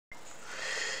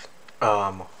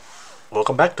Um,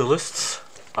 Welcome back, duelists.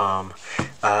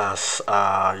 As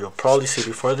you'll probably see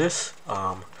before this,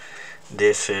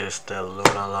 this is the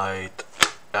Lunalight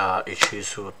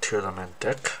Ichizu Tearlament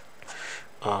deck.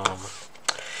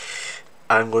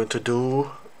 I'm going to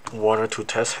do one or two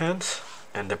test hands,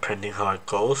 and depending how it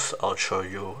goes, I'll show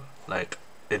you like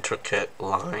intricate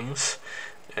lines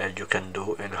you can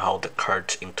do and how the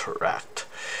cards interact.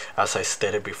 As I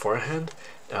stated beforehand,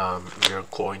 you're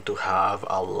going to have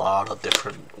a lot of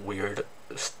different weird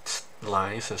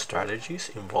lines and strategies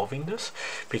involving this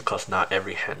because not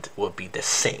every hand will be the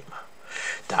same.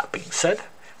 That being said,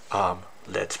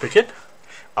 let's begin.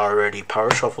 I already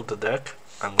power shuffled the deck.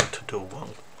 I'm going to do one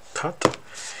cut,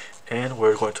 and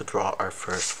we're going to draw our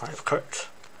first 5 cards.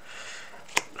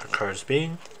 Our cards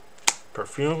being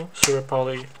Perfume, Super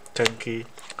Poly, Tenki,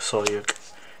 Zodiac,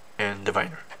 and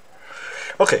Diviner.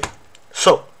 Okay,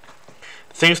 so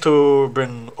things to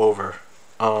bring over.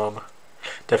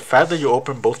 The fact that you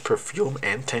open both Perfume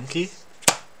and Tenki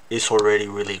is already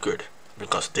really good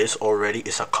because this already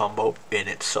is a combo in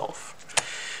itself.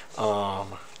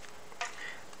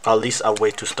 At least a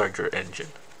way to start your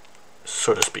engine,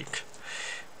 so to speak.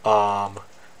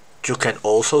 You can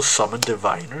also summon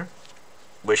Diviner,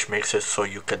 which makes it so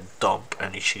you can dump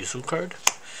an Ichizu card,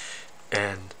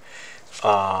 and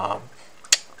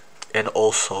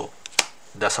also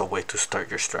that's a way to start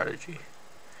your strategy.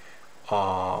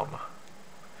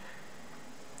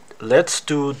 Let's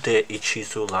do the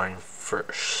Ichizu line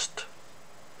first.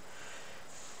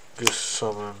 Just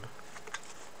summon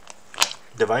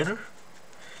Diviner,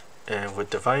 and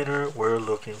with Diviner we're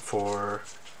looking for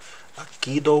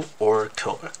Agido or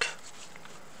Tilbeck.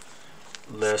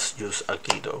 Let's use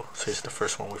Agido since it's the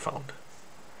first one we found.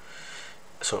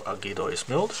 So Agido is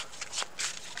milled.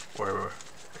 We're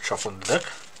shuffling the deck.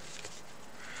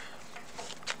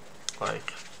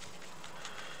 Like,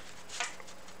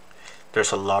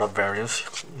 there's a lot of variance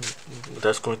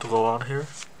that's going to go on here.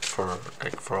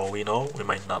 For all we know, we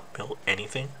might not build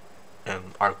anything,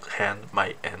 and our hand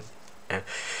might end, and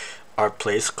our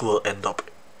place will end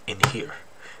up in here.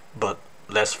 But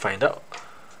let's find out.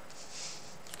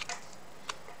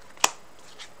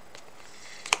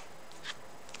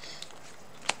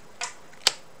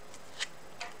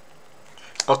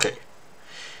 Okay,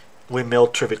 we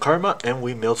milled Trivikarma and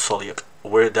we milled Zodiac.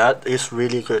 Where that is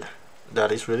really good.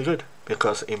 That is really good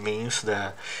because it means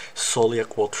that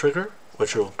Zodiac will trigger,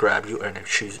 which will grab you an a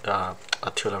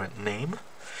Tearlament name.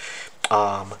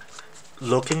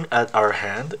 Looking at our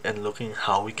hand and looking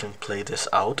how we can play this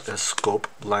out and scope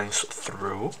lines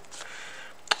through,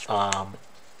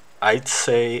 I'd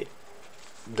say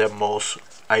the most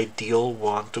ideal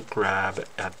one to grab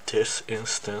at this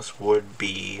instance would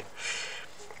be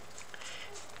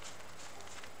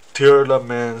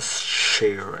Tearlaments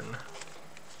Sharon.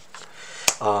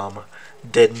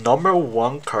 The number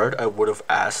 1 card I would have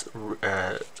asked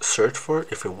search for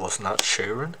if it was not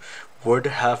Sharon would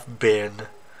have been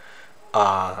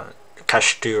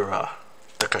Kashtira,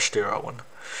 the Kashtira one.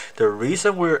 The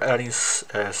reason we're adding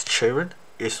as Sharon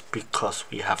is because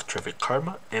we have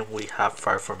Trivikarma and we have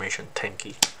Fire Formation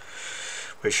Tenki,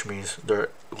 which means there are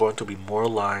going to be more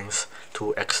lines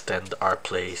to extend our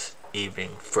plays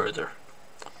even further.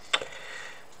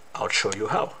 I'll show you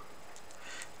how.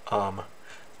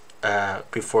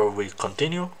 Before we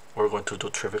continue, we're going to do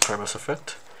Trivikarma's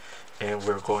effect, and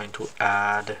we're going to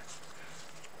add.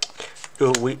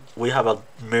 We have a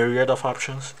myriad of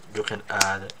options. You can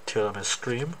add Tearlaments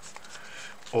Scream,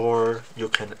 or you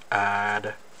can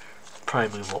add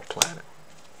Primeval Planet.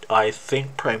 I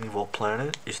think Primeval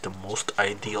Planet is the most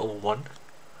ideal one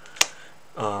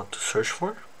to search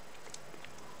for.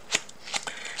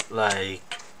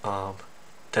 Like,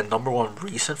 the number 1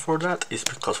 reason for that is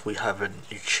because we have an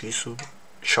Ichizu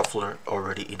shuffler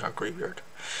already in our graveyard.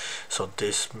 So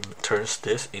this turns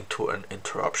this into an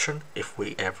interruption if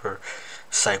we ever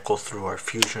cycle through our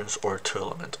fusions or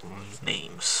Tearlament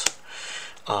names.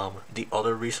 The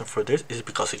other reason for this is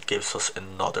because it gives us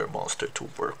another monster to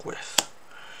work with.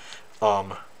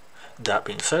 That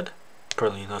being said,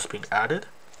 Perlino's being added,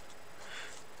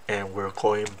 and we're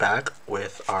going back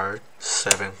with our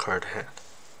 7 card hand.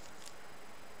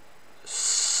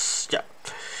 Yeah.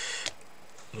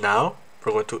 Now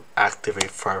we're going to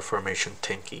activate Fire Formation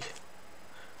Tenki.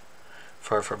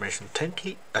 Fire Formation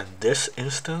Tenki, and this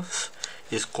instance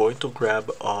is going to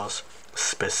grab us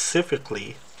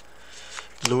specifically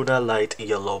Lunalight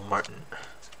Yellow Martin.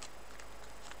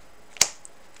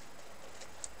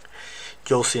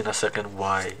 You'll see in a second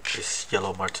why it's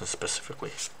Yellow Martin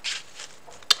specifically.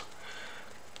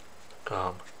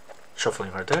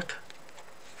 Shuffling our deck,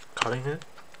 cutting it.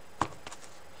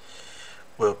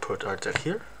 we'll put our deck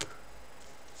here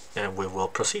and we will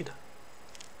proceed.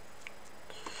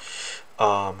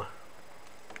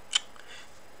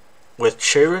 With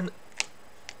Sharon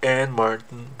and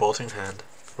Martin both in hand,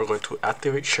 we're going to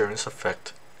activate Sharon's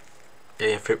effect.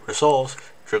 If it resolves,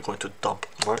 you're going to dump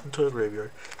Martin to the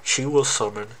graveyard. She will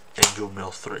summon and you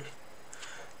mill 3.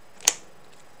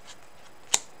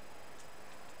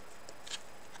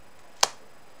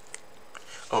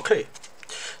 Okay,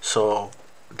 so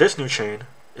this new chain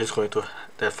is going to,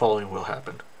 the following will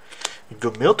happen.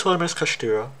 You mill Tearlaments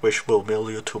Kashtira, which will mill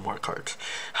you 2 more cards.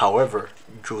 However,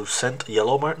 you sent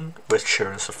Yellow Martin with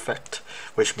Sharon's effect,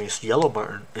 which means Yellow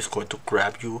Martin is going to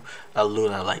grab you a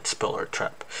Lunalight spell or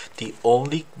trap. The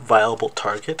only viable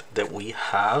target that we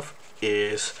have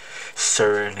is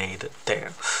Serenade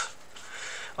Dance.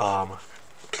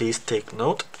 Please take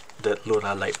note that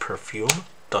Lunalight Perfume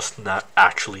does not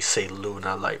actually say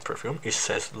Lunalight Perfume. It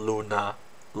says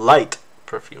Lunalight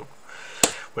Perfume,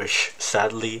 which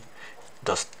sadly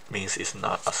means it's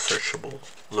not a searchable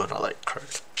Lunalight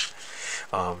card.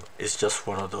 It's just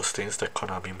one of those things that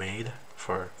Konami made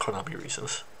for Konami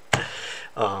reasons.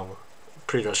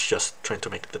 Pretty much just trying to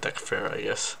make the deck fair, I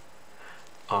guess.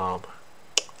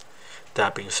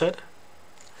 That being said,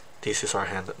 this is our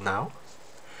hand now.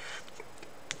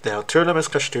 Now Tearlaments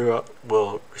Kashtira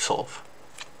will resolve.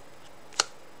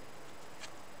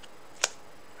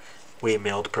 We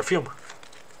mailed Perfume.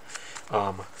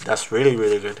 That's really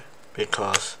good,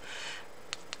 because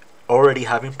already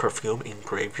having Perfume in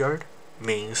graveyard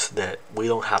means that we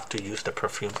don't have to use the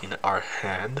Perfume in our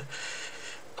hand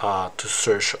to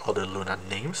search other Luna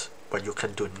names. What you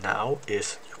can do now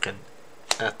is you can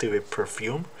activate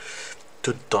Perfume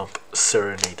to dump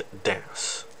Serenade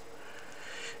Dance,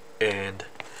 and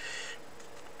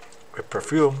with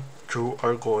Perfume you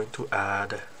are going to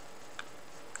add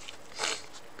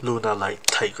Lunalight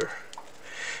Tiger.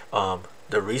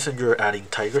 The reason you're adding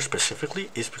Tiger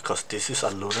specifically is because this is a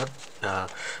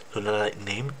Lunalight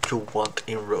name you want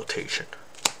in rotation.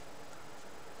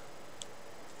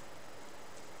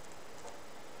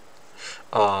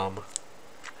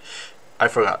 I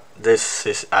forgot, this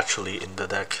is actually in the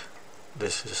deck.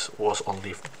 This was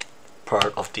only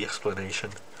part of the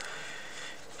explanation.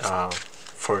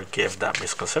 Forgive that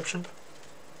misconception.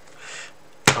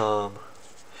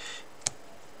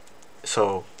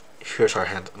 So here's our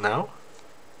hand now.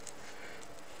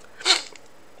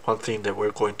 One thing that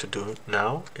we're going to do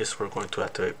now is we're going to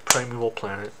activate Primeval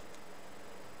Planet,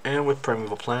 and with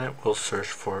Primeval Planet we'll search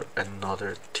for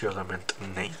another Tearlament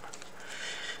name.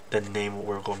 The name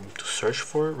we're going to search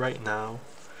for right now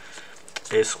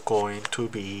is going to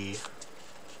be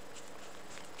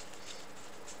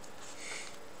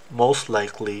most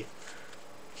likely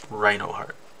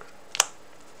Rhinoheart.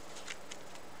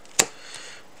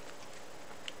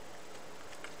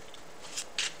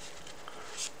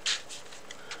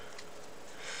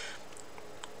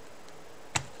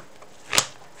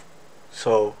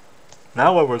 So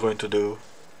now what we're going to do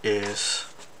is,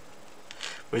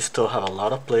 we still have a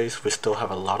lot of plays, we still have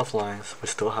a lot of lines, we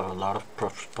still have a lot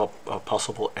of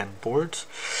possible end boards.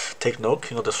 Take note,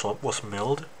 King of the Swamp was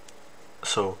milled,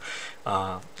 so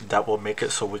that will make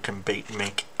it so we can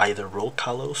make either Roll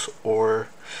Kalos or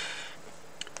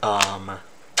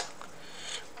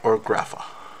Grapha.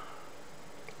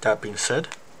 That being said,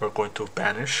 we're going to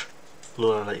banish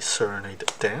Lunalight Serenade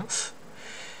Dance,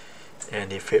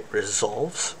 and if it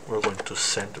resolves, we're going to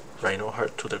send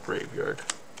Rhinoheart to the graveyard.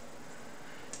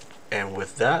 And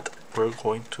with that, we're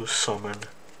going to summon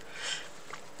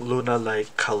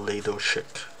Lunalight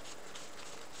Kaleidoshik.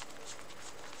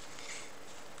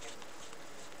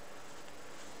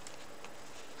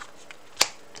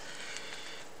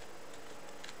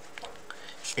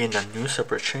 In a new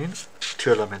separate chain,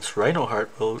 Tearlaments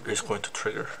Rhinoheart is going to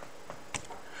trigger.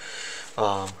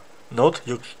 Note,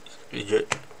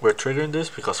 we're triggering this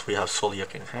because we have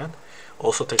Soliak in hand.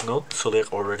 Also take note,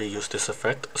 Soliak already used this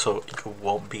effect, so you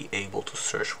won't be able to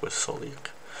search with Soliak.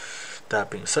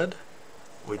 That being said,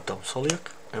 we dump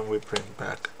Soliak and we bring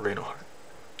back Rhinoheart.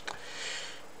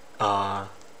 Now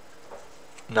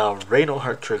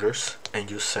Rhinoheart triggers and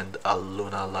you send a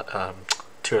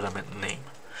Tearlament name.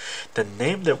 The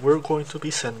name that we're going to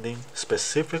be sending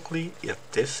specifically in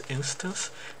this instance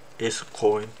is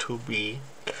going to be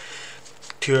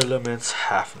Tearlaments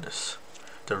Halfness.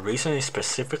 The reason it's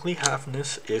specifically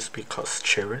Halfness is because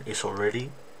Sharon is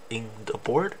already in the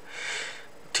board,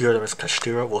 Tearlaments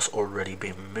Kashtira was already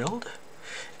being milled,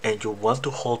 and you want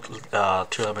to hold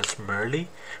Tearlaments Merly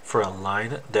for a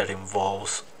line that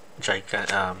involves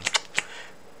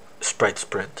Sprite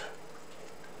Sprint.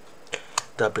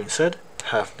 That being said,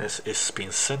 halfness is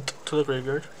being sent to the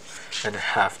graveyard, and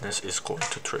halfness is going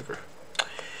to trigger.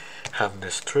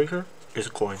 Halfness trigger is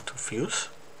going to fuse.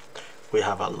 We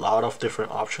have a lot of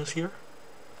different options here,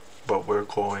 but we're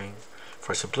going,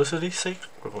 for simplicity's sake,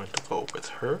 we're going to go with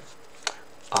her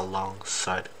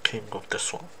alongside King of the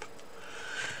Swamp.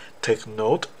 Take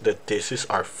note that this is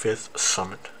our 5th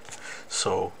summon,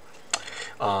 so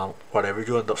whatever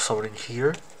you end up summoning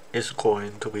here is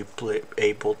going to be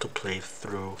able to play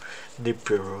through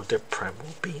Nibiru, the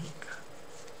Primal Being.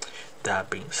 That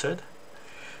being said,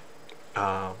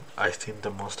 I think the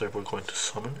monster we're going to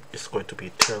summon is going to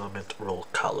be Tearlament Roll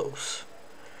Kalos.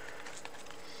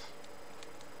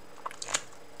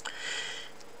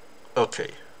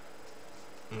 Okay,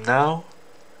 now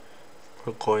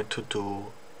we're going to do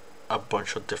a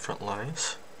bunch of different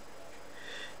lines.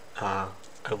 I'm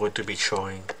going to be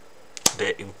showing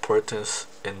the importance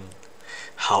and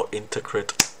how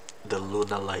intricate the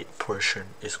Lunalight portion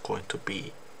is going to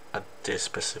be at this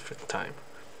specific time.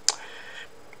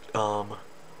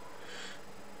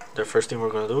 The first thing we're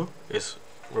going to do is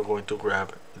we're going to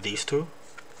grab these two,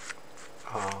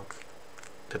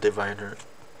 the Diviner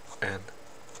and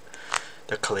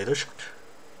the Kaleido,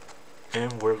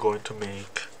 and we're going to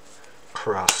make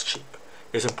cross cheap.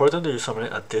 It's important that you summon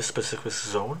it at this specific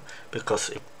zone because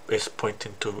it is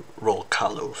pointing to Roll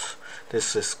Kalos.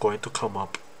 This is going to come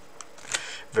up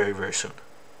very, very soon.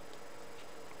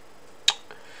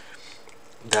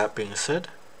 That being said,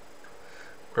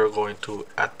 we're going to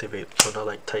activate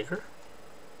Lunalight Tiger.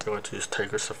 You're going to use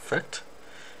Tiger's effect,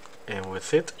 and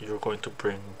with it you're going to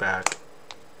bring back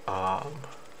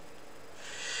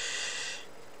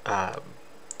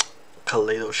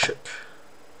Kaleido Chick.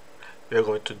 You're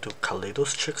going to do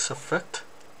Kaleido's Chick's effect,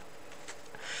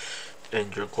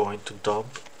 and you're going to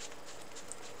dump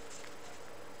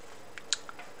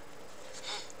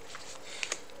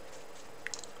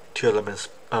Tearlaments,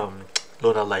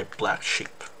 Lunalight Black Sheep.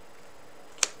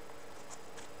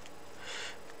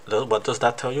 What does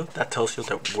that tell you? That tells you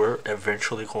that we're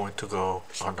eventually going to go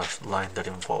on a line that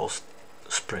involves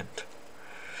sprint.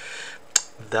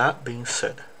 That being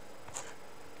said,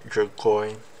 you're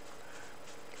going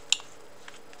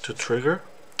to trigger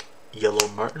Yellow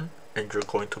Martin, and you're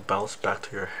going to bounce back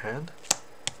to your hand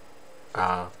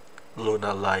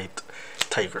Lunalight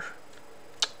Tiger.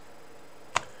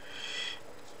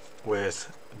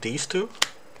 With these two,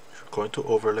 you're going to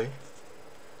overlay,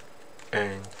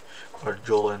 and what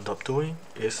you'll end up doing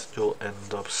is you'll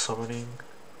end up summoning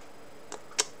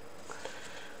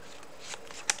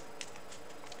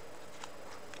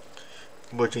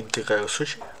Mujinti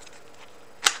Kaiyosushi.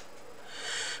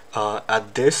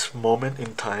 At this moment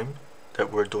in time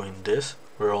that we're doing this,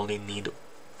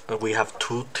 we have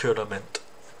 2 Tearlament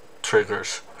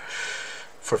triggers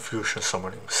for fusion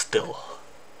summoning still.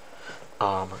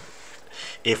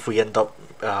 If we end up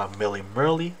milling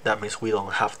Merly, that means we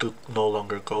don't have to no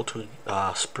longer go to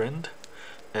sprint,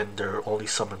 and their only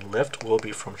summon left will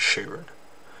be from Sharon.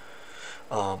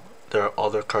 There are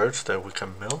other cards that we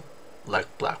can mill,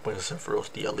 like Black Wings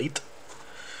Zephyros the Elite,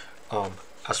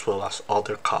 as well as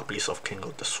other copies of King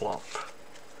of the Swamp,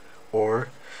 or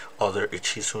other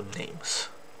Ichizu names.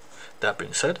 That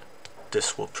being said,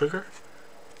 this will trigger.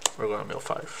 We're going to mill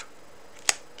 5.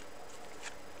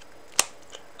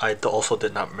 I also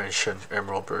did not mention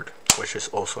Emerald Bird, which is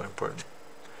also important.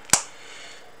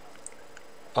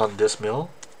 On this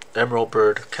mill, Emerald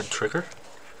Bird can trigger,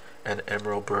 and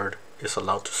Emerald Bird is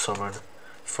allowed to summon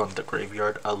from the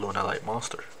graveyard a Lunalight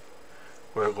monster.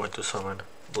 We're going to summon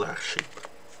Black Sheep.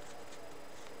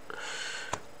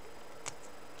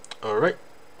 Alright.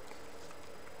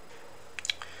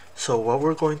 So what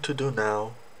we're going to do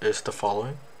now is the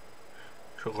following.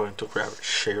 You're going to grab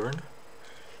Sharon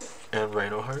and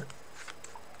Rhinoheart,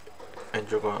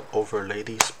 and you're going to overlay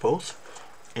these both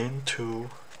into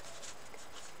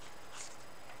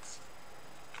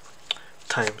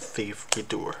Time Thief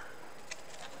Redoer.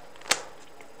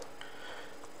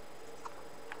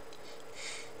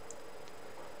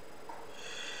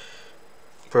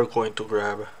 We're going to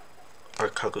grab our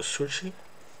Kagusuchi,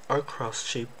 our Cross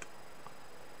Sheep.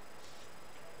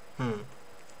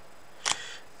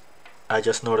 I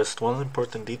just noticed one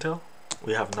important detail.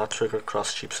 We have not triggered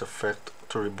Cross Sheep's effect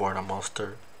to reborn a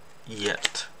monster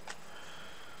yet.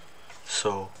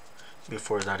 So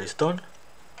before that is done,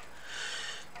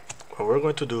 what we're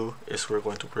going to do is we're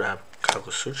going to grab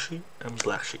Kagusuchi and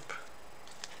Black Sheep.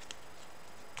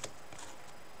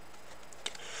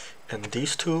 And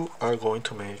these two are going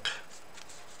to make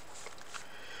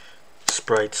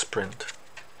Sprite Sprint.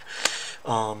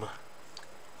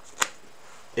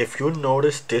 If you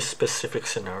notice this specific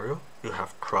scenario, you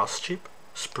have Cross Sheep,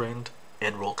 Sprint,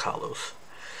 and roll Kalos.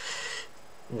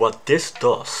 What this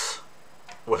does,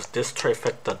 what this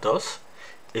trifecta does,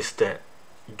 is that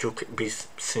you can be,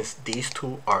 since these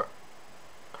two are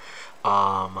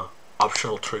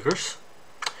optional triggers,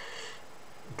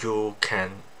 you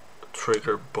can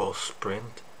trigger both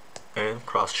sprint and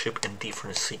cross ship in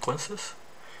different sequences,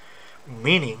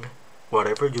 meaning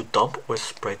whatever you dump with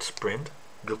sprint,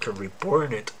 you can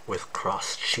reborn it with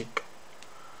cross ship.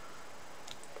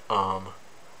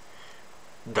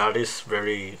 That is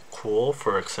very cool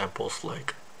for examples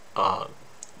like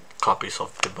copies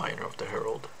of Diviner of the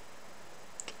Herald,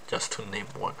 just to name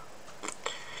one.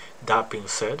 That being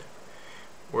said,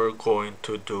 we're going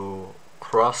to do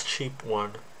cross ship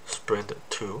 1, sprint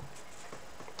 2.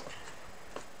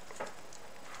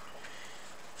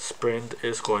 Sprint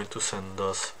is going to send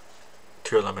us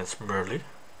Tearlaments Merely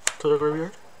to the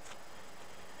graveyard,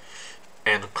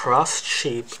 and cross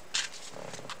ship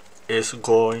is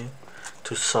going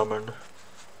to summon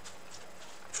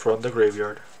from the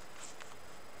graveyard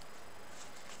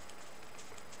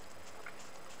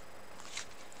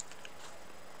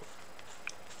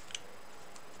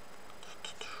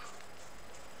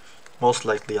most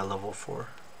likely a level 4,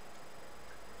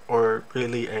 or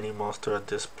really any monster at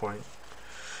this point.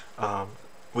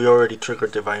 We already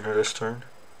triggered Diviner this turn,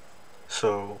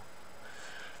 so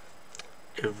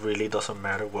it really doesn't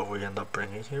matter what we end up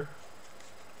bringing here,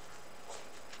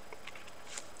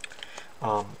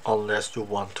 unless you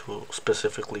want to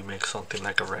specifically make something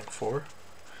like a rank 4.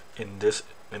 In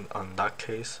that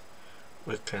case,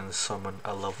 we can summon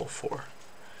a level 4.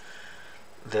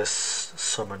 Let's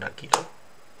summon Agido.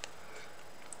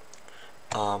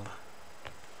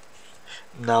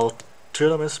 Now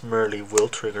Tearlaments Merely will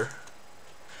trigger,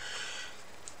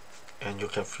 and you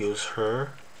can fuse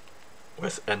her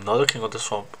with another King of the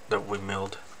Swamp that we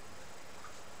milled,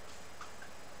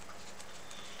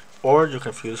 or you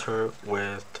can fuse her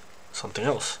with something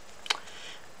else.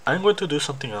 I'm going to do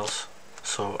something else,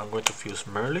 so I'm going to fuse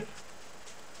Merely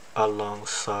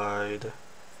alongside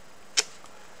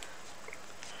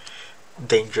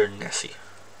Danger Nessie.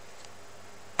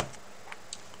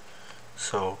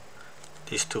 So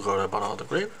these two go to the bottom of the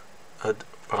grave,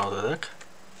 bottom of the deck.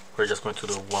 We're just going to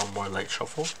do one more light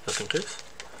shuffle just in case.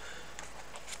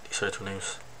 These are the two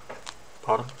names,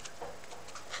 bottom.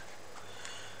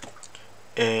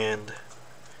 And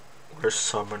we're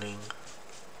summoning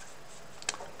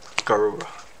Garura.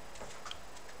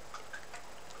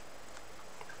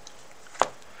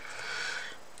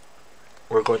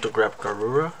 We're going to grab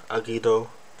Garura, Agido,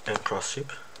 and cross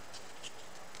ship,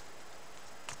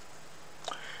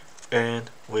 and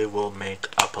we will make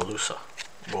Appaloosa,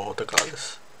 Woe the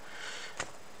Goddess.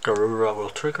 Garura will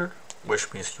trigger,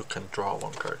 which means you can draw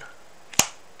one card.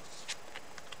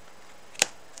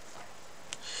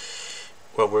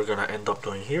 What we're gonna end up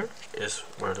doing here is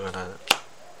we're gonna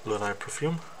Lunalight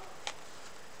Perfume,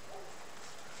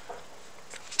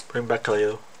 bring back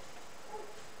Kaleido,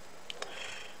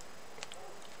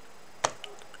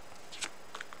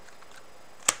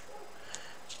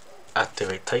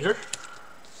 activate Tiger,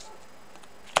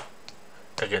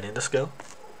 again in the skill.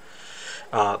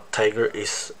 Tiger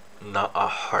is not a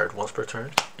hard once per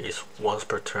turn, it's once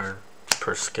per turn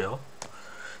per skill.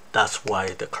 That's why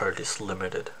the card is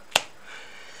limited.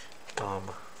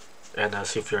 And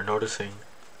as if you're noticing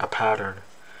a pattern,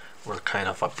 we're kind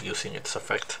of abusing its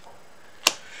effect.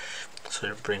 So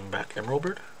you bring back Emerald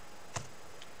Bird,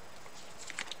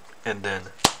 and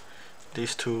then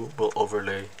these two will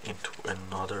overlay into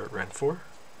another rank 4.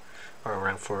 Our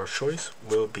rank 4 of choice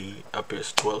will be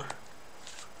Abyss Dweller.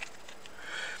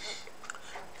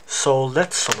 So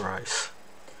let's summarize.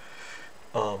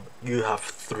 You have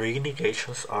 3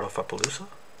 negations out of Appaloosa.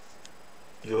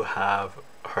 You have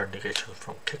hard negation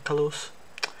from Kikalos.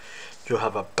 You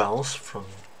have a bounce from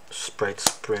Sprite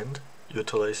Sprint,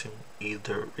 utilizing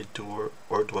either Redoer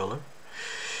or Dweller.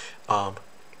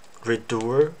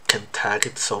 Redoer can tag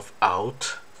itself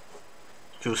out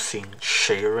using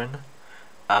Sharon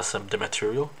as the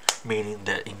material, meaning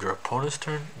that in your opponent's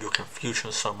turn you can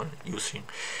fusion summon using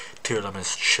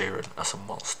Tearlaments Sharon as a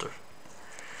monster,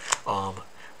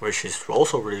 which is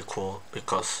also really cool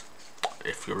because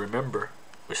if you remember,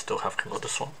 we still have King of the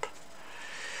Swamp.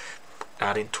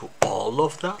 Adding to all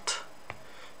of that,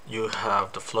 you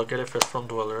have the Floodgate effect from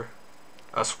Dweller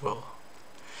as well.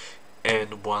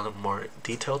 And one more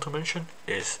detail to mention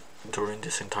is during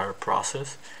this entire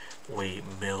process we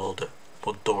milled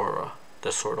Modora,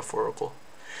 the Sword of Oracle.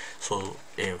 So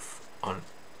if on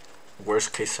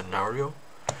worst case scenario,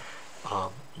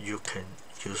 you can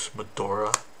use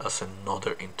Modora as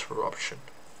another interruption.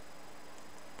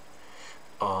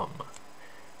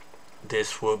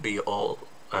 this will be all.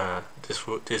 This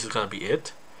is gonna be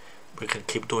it. We can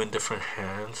keep doing different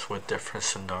hands with different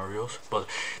scenarios, but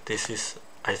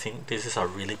I think this is a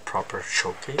really proper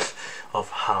showcase of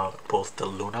how both the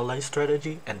Lunalight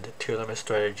strategy and the Tearlaments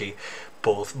strategy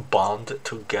both bond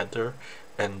together,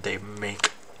 and they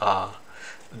make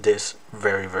this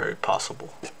very, very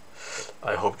possible.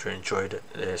 I hope you enjoyed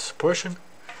this portion.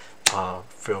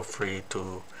 Feel free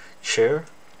to share,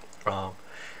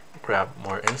 grab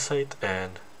more insight,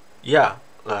 and yeah,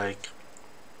 like,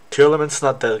 Tearlaments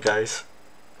not dead, guys.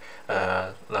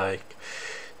 Like,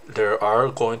 there are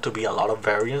going to be a lot of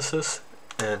variances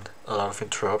and a lot of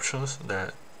interruptions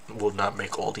that will not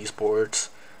make all these boards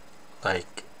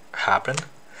like happen.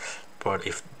 But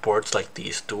if boards like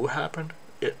these do happen,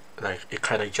 it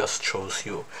kind of just shows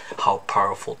you how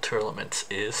powerful Tearlaments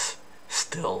is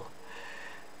still,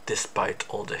 despite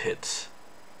all the hits.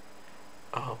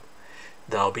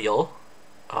 That'll be all.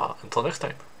 Until next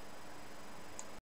time.